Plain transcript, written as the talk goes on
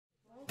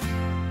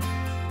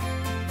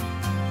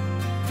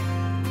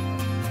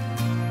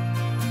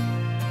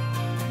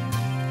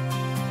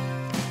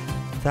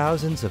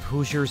Thousands of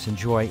Hoosiers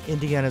enjoy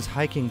Indiana's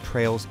hiking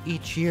trails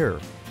each year,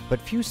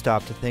 but few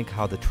stop to think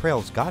how the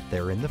trails got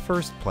there in the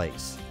first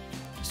place.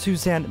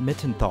 Suzanne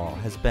Mittenthal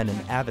has been an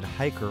avid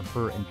hiker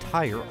her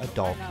entire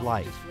adult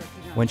life.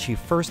 When she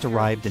first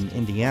arrived in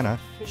Indiana,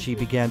 she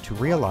began to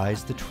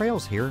realize the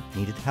trails here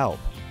needed help.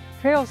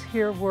 Trails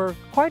here were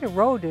quite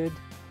eroded,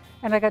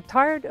 and I got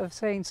tired of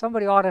saying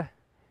somebody ought to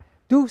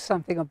do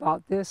something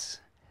about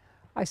this.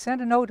 I sent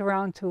a note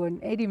around to an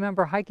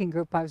 80-member hiking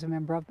group I was a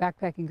member of,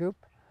 backpacking group.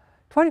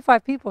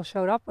 25 people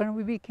showed up, and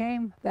we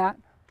became that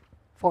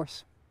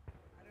force.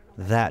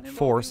 That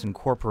force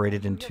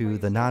incorporated into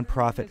the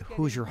nonprofit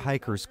Hoosier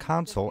Hikers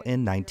Council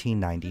in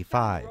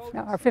 1995.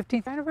 Now, our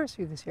 15th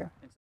anniversary this year.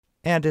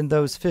 And in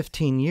those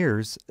 15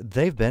 years,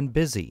 they've been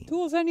busy.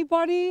 Tools,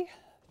 anybody?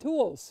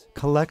 Tools.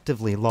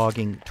 Collectively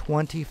logging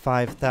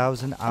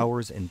 25,000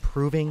 hours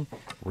improving,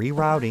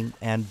 rerouting,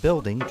 and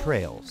building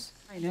trails.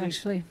 I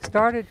actually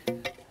started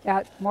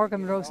at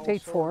Morgan Monroe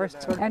State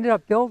Forest, so ended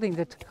up building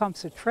the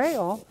Tecumseh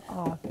Trail,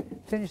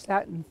 finished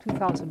that in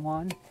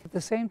 2001. At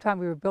the same time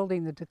we were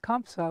building the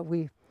Tecumseh,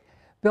 we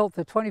built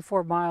the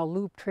 24-mile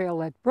loop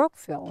trail at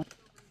Brookville.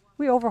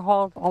 We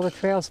overhauled all the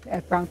trails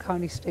at Brown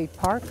County State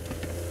Park.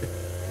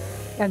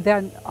 And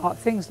then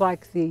things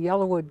like the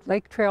Yellowwood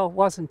Lake Trail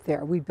wasn't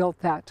there. We built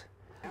that.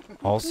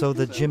 Also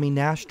the Jimmy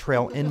Nash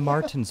Trail in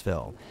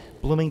Martinsville,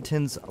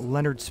 Bloomington's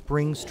Leonard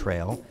Springs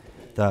Trail,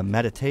 the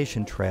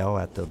Meditation Trail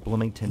at the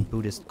Bloomington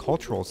Buddhist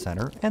Cultural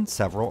Center, and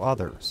several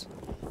others.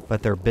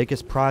 But their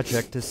biggest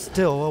project is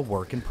still a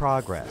work in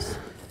progress,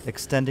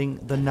 extending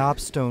the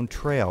Knobstone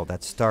Trail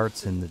that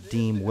starts in the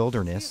Dean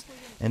Wilderness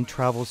and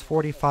travels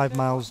 45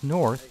 miles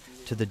north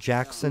to the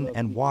Jackson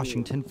and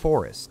Washington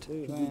Forest.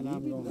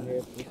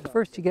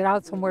 First you get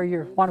out somewhere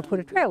you want to put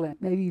a trail in.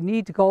 Maybe you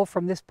need to go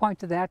from this point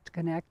to that to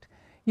connect.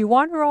 You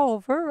wander all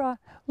over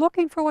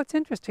looking for what's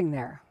interesting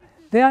there.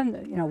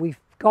 Then, we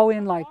go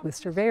in like with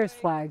surveyor's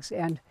flags,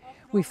 and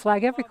we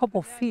flag every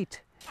couple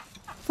feet.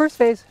 First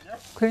phase,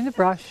 clearing the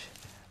brush,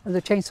 and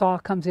the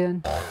chainsaw comes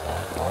in.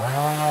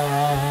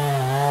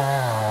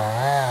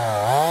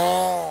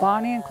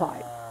 Bonnie and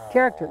Clyde,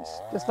 characters,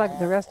 just like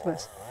the rest of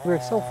us. We're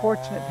so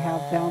fortunate to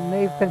have them.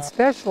 They've been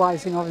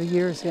specializing over the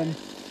years in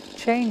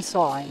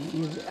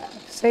chainsawing.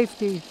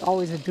 Safety,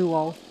 always a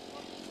duo.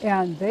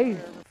 And they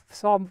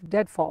saw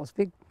deadfalls,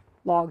 big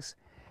logs,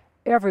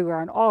 everywhere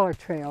on all our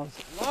trails.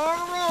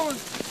 Long road.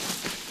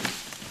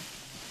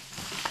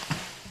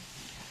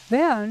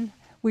 Then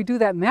we do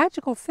that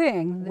magical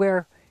thing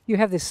where you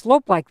have this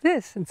slope like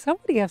this, and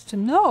somebody has to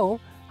know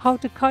how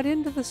to cut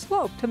into the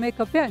slope to make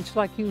a bench,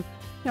 like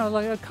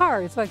like a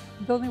car. It's like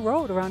building a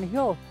road around a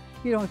hill.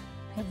 You don't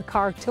have the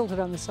car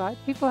tilted on the side.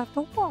 People have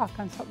to walk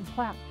on something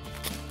flat.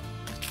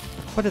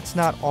 But it's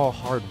not all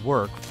hard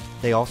work.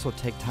 They also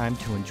take time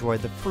to enjoy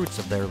the fruits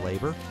of their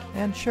labor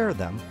and share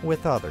them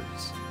with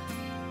others.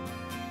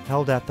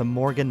 Held at the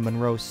Morgan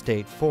Monroe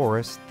State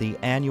Forest, the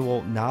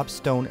annual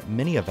Knobstone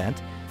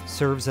mini-event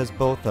serves as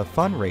both a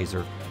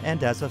fundraiser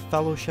and as a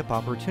fellowship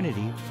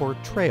opportunity for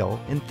trail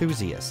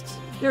enthusiasts.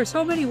 There are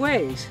so many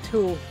ways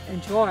to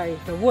enjoy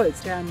the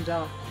woods, and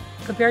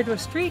compared to a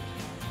street,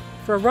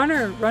 for a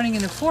runner, running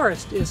in the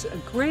forest is a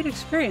great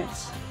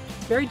experience.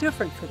 It's very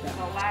different for them.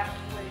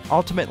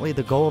 Ultimately,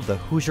 the goal of the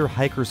Hoosier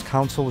Hikers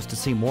Council is to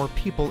see more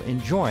people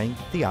enjoying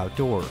the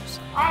outdoors.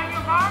 On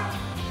your mark,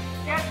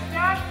 get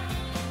set,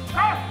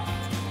 go!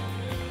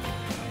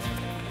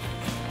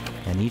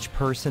 And each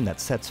person that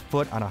sets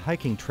foot on a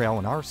hiking trail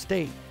in our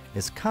state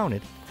is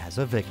counted as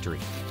a victory.